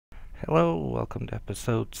Hello, welcome to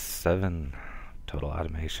episode 7, Total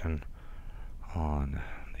Automation on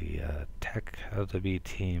the Tech of the B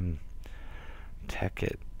Team Tech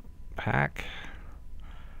It pack.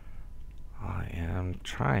 I am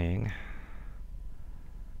trying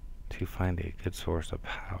to find a good source of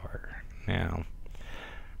power. Now,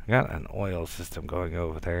 I got an oil system going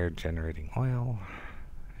over there, generating oil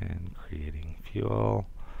and creating fuel.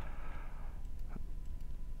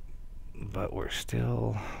 But we're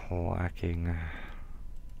still lacking a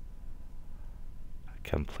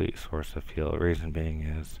complete source of fuel. The reason being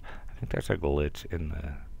is I think there's a glitch in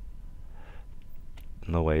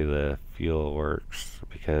the way the fuel works,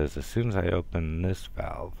 because as soon as I open this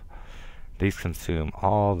valve, these consume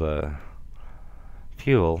all the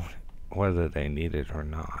fuel whether they need it or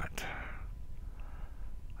not.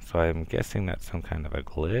 So I'm guessing that's some kind of a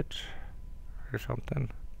glitch or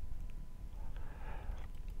something.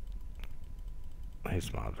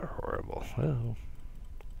 These mobs are horrible. Whoa.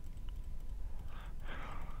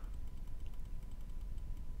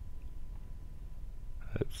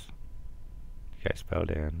 Oops. You guys bow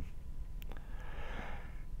down.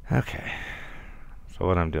 Okay. So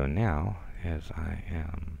what I'm doing now is I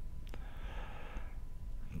am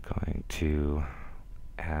going to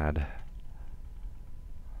add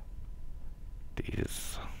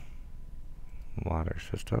these water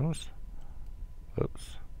systems.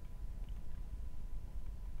 Oops.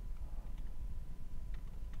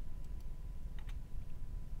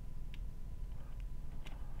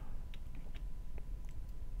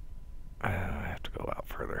 I have to go out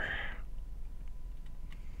further.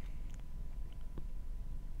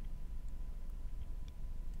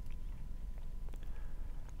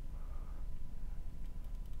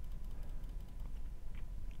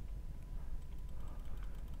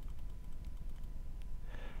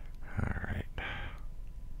 Alright.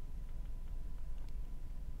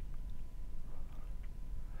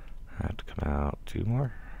 I have to come out 2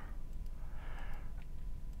 more.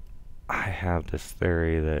 I have this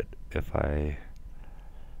theory that if I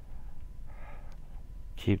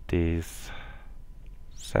keep these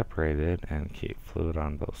separated and keep fluid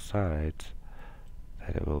on both sides,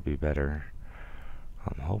 that it will be better.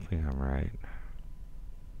 I'm hoping I'm right.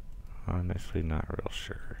 Honestly, not real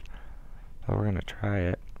sure. But we're gonna try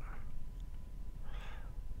it.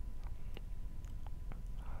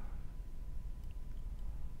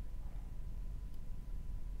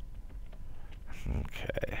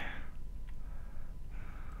 Okay.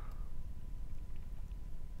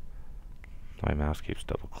 My mouse keeps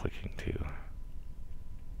double clicking too.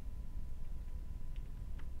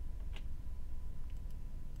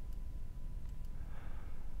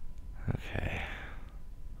 Okay.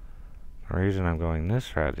 The reason I'm going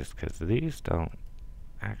this route is because these don't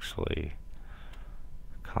actually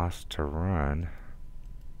cost to run.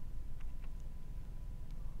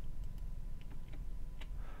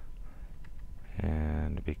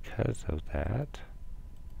 And because of that,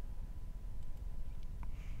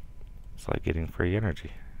 it's like getting free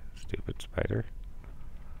energy. Stupid spider.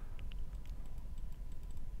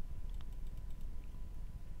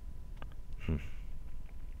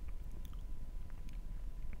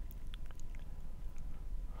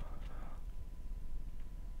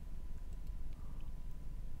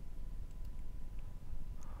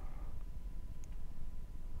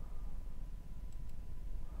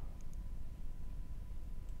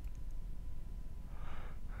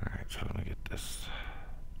 Alright, so I'm gonna get this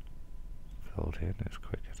filled in as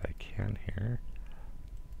quick as I can here.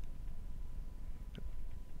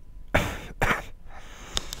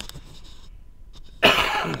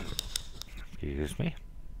 Excuse me.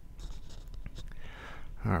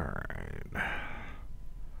 Alright. A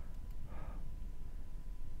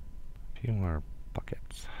few more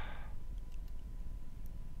buckets.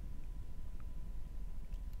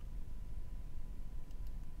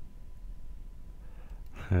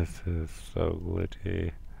 This is so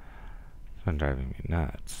glitchy. It's been driving me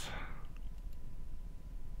nuts.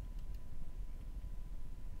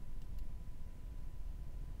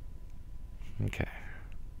 Okay.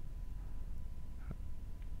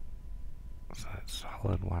 So that's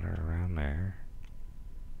solid water around there.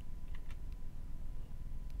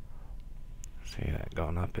 See that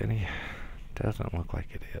going up any? Doesn't look like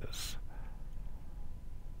it is.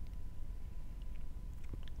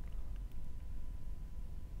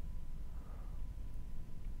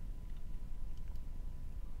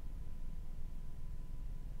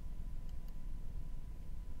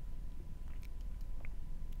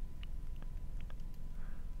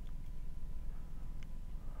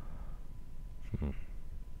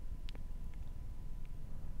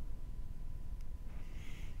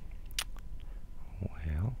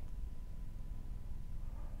 Well,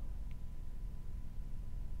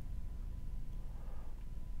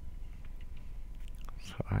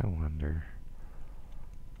 So I wonder.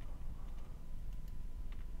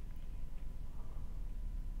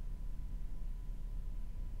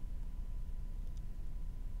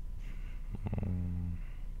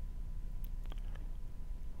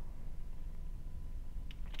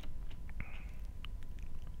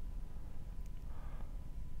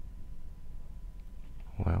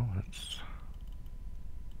 Well, let's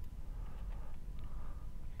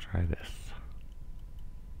try this.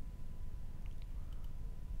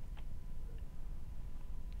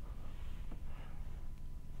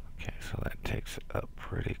 Okay, so that takes it up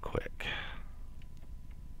pretty quick.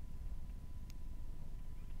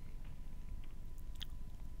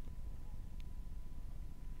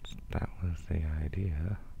 So that was the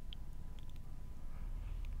idea.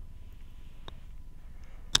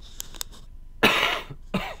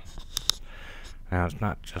 Now, it's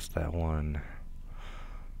not just that one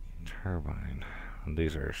turbine.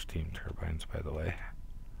 These are steam turbines, by the way.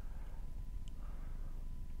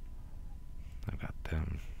 I've got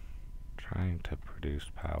them trying to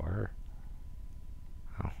produce power.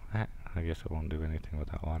 Oh, I guess it won't do anything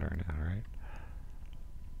without water now, right?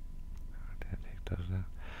 Did I take those out?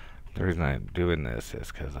 The reason I'm doing this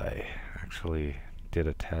is because I actually did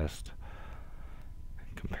a test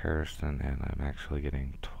in comparison, and I'm actually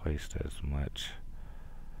getting twice as much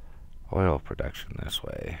oil production this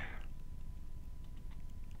way.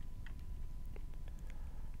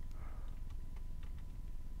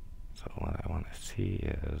 So what I want to see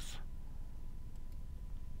is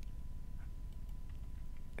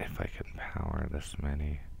if I can power this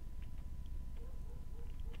many.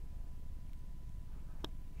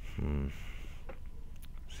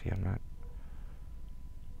 See, I'm not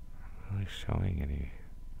really showing any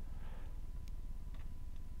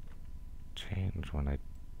change when I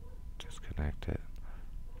disconnect it.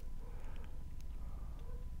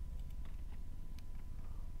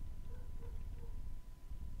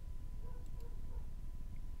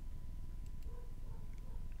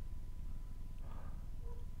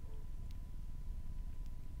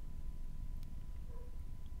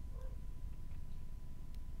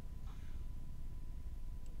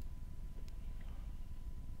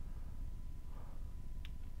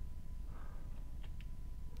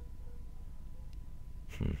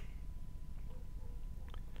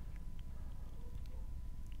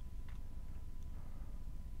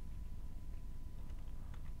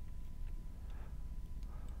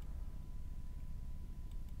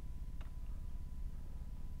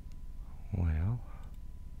 Well,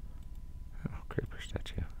 oh, creeper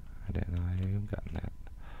statue. I didn't know I even gotten that.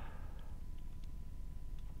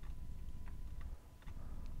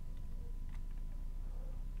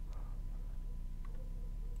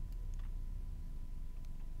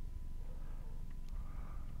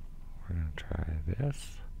 We're gonna try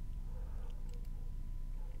this.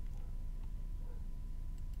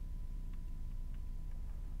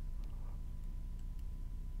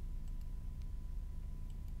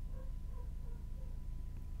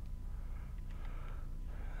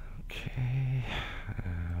 Okay, we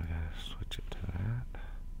gotta switch it to that.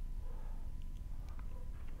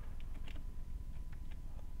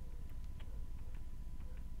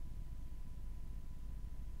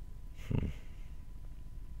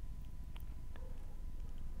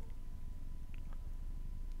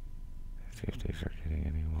 See if these are getting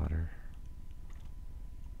any water.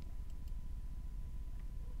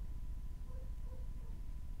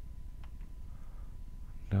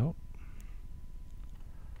 Nope.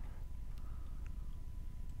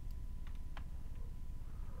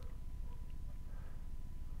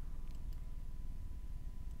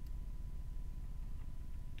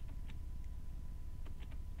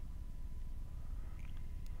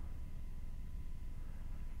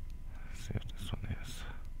 Let's see if this one is.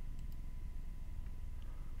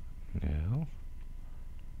 No.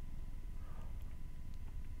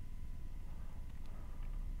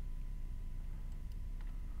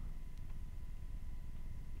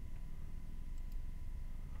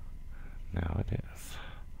 Now it is.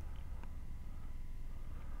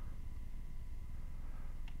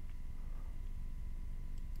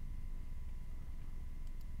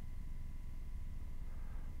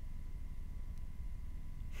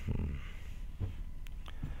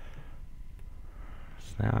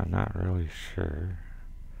 So now I'm not really sure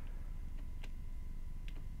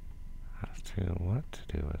as to what to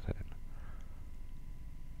do with it.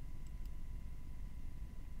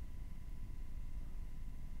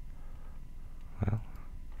 Well,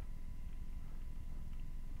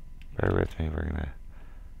 bear with me, we're gonna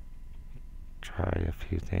try a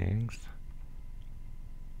few things.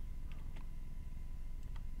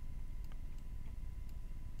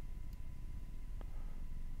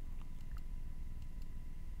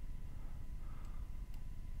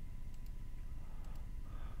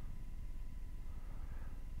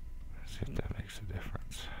 See if that makes a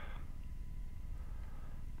difference.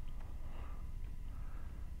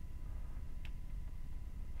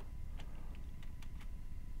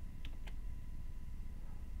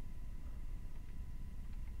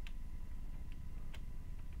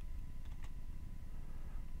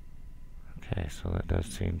 Okay, so that does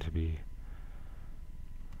seem to be...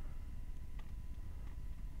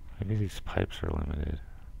 Maybe these pipes are limited.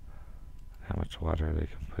 How much water they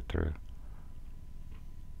can put through.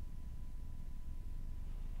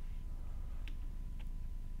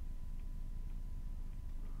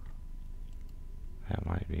 That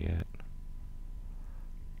might be it.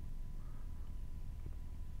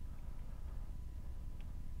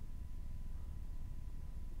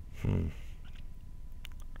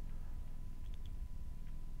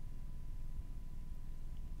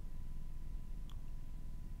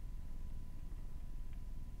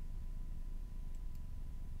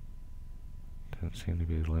 Doesn't seem to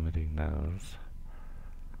be limiting those.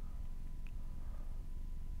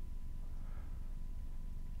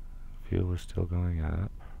 Fuel is still going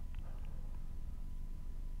up.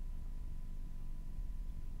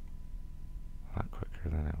 A lot quicker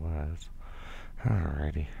than it was.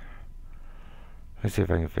 Alrighty. Let's see if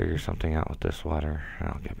I can figure something out with this water, and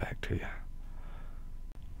I'll get back to you.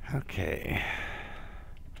 Okay.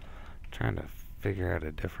 Trying to figure out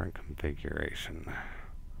a different configuration.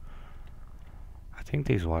 I think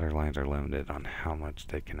these water lines are limited on how much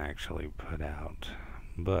they can actually put out,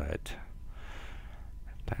 but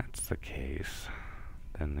if that's the case,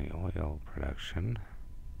 then the oil production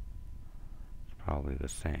is probably the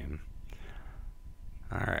same.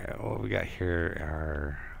 Alright, what we got here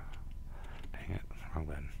are, dang it, wrong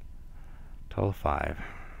button. Total 5.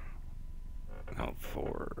 No,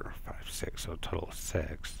 4, 5, 6, so total of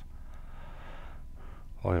 6.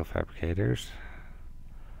 Oil fabricators.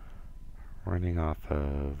 Running off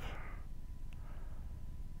of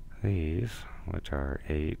these, which are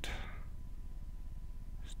 8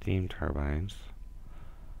 steam turbines,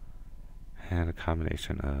 and a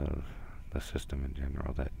combination of the system in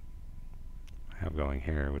general that I have going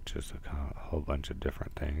here, which is a whole bunch of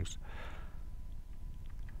different things.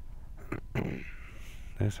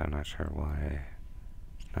 This, I'm not sure why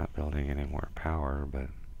it's not building any more power, but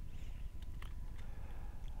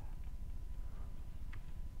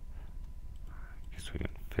we can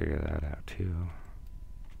figure that out too.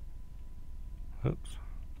 Oops.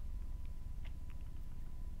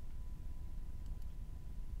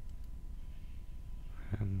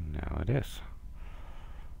 And now it is.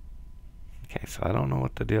 Okay, so I don't know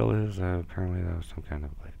what the deal is. Apparently that was some kind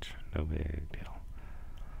of glitch. No big deal.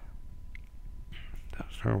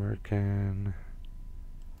 Those are working.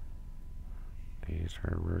 These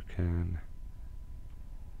are working.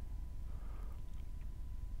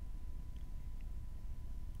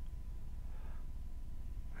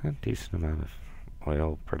 A decent amount of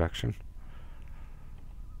oil production.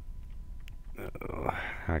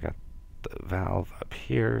 I got the valve up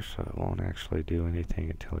here, so it won't actually do anything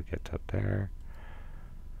until it gets up there.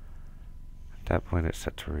 At that point it's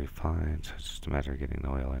set to refine, so it's just a matter of getting the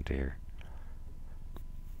oil into here.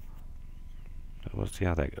 But we'll see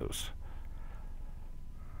how that goes.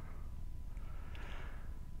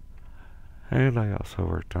 And I also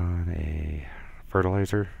worked on a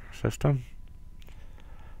fertilizer system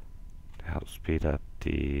to help speed up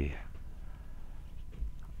the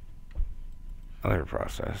other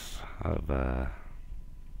process of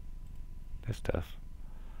this stuff.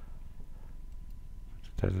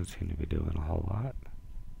 It doesn't seem to be doing a whole lot.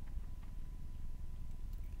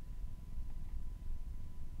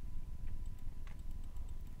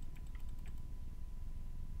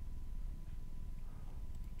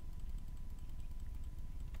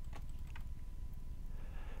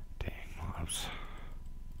 Dang mobs.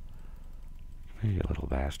 You little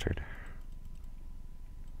bastard.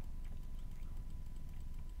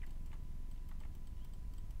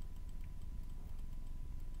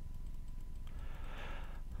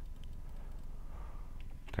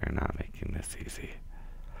 They're not making this easy.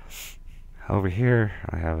 Over here,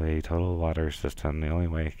 I have a total water system. The only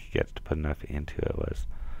way I could get to put enough into it was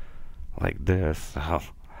like this. So,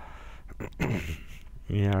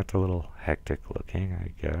 yeah, it's a little hectic looking,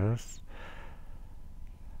 I guess.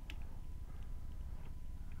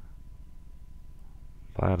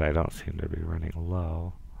 But I don't seem to be running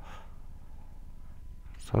low.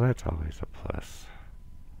 So that's always a plus.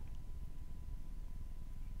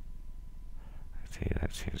 See,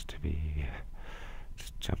 that seems to be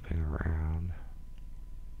just jumping around.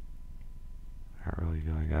 Not really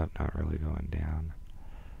going up, not really going down.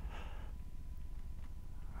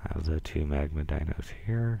 I have the two magma dynos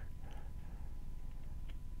here.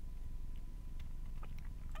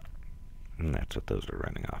 And that's what those are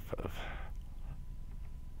running off of.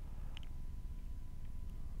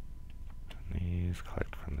 These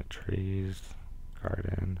collect from the trees,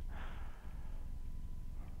 garden.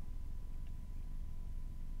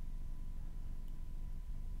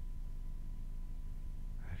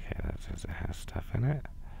 Okay, that says it has stuff in it.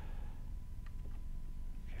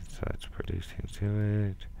 Okay, so it's producing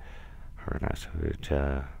sewage, or not sewage,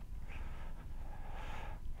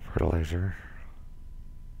 fertilizer.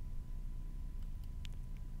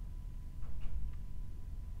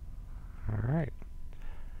 Alright.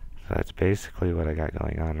 So that's basically what I got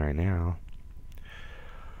going on right now.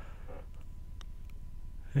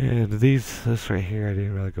 And this right here, I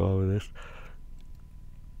didn't really go over this.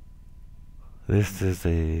 This is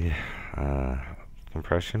a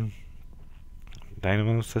compression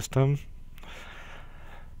dynamo system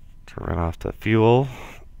to run off the fuel.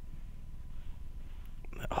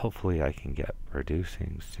 Hopefully I can get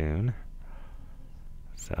producing soon.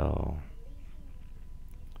 So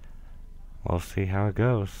we'll see how it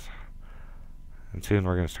goes. And soon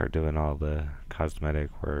we're going to start doing all the cosmetic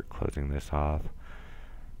work, closing this off,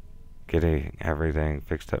 getting everything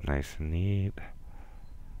fixed up nice and neat.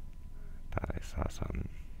 Thought I saw something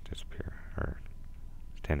disappear, or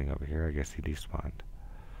standing over here. I guess he despawned.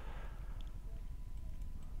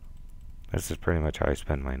 This is pretty much how I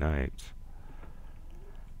spend my nights.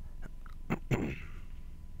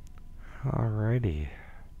 Alrighty.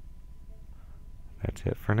 That's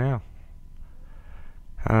it for now.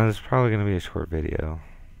 This is probably going to be a short video.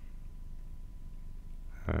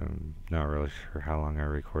 I'm not really sure how long I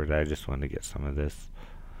recorded. I just wanted to get some of this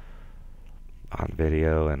on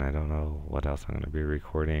video, and I don't know what else I'm going to be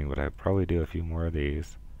recording, but I'll probably do a few more of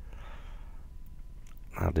these.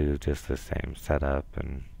 I'll do just the same setup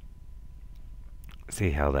and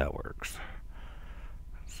see how that works.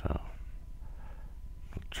 So,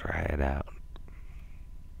 try it out.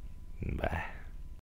 Bye.